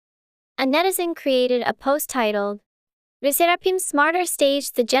A netizen created a post titled, SSERAFIM Smarter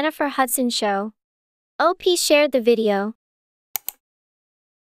staged the Jennifer Hudson show. OP shared the video.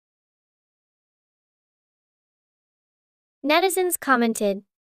 Netizens commented,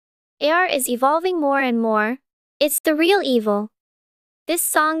 AR is evolving more and more. It's the real evil. This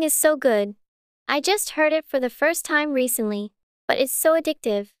song is so good. I just heard it for the first time recently, but it's so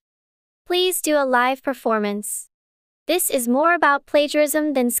addictive. Please do a live performance. This is more about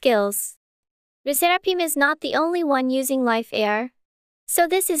plagiarism than skills. SSERAFIM is not the only one using live AR, so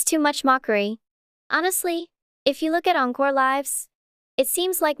this is too much mockery. Honestly, if you look at encore lives, it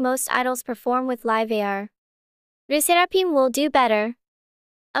seems like most idols perform with live AR. SSERAFIM will do better.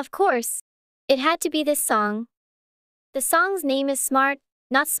 Of course, it had to be this song. The song's name is Smart,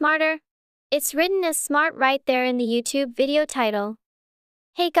 not Smarter. It's written as smart right there in the YouTube video title.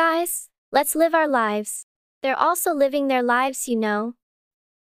 Hey guys, let's live our lives. They're also living their lives, you know.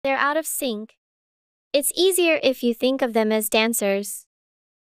 They're out of sync. It's easier if you think of them as dancers.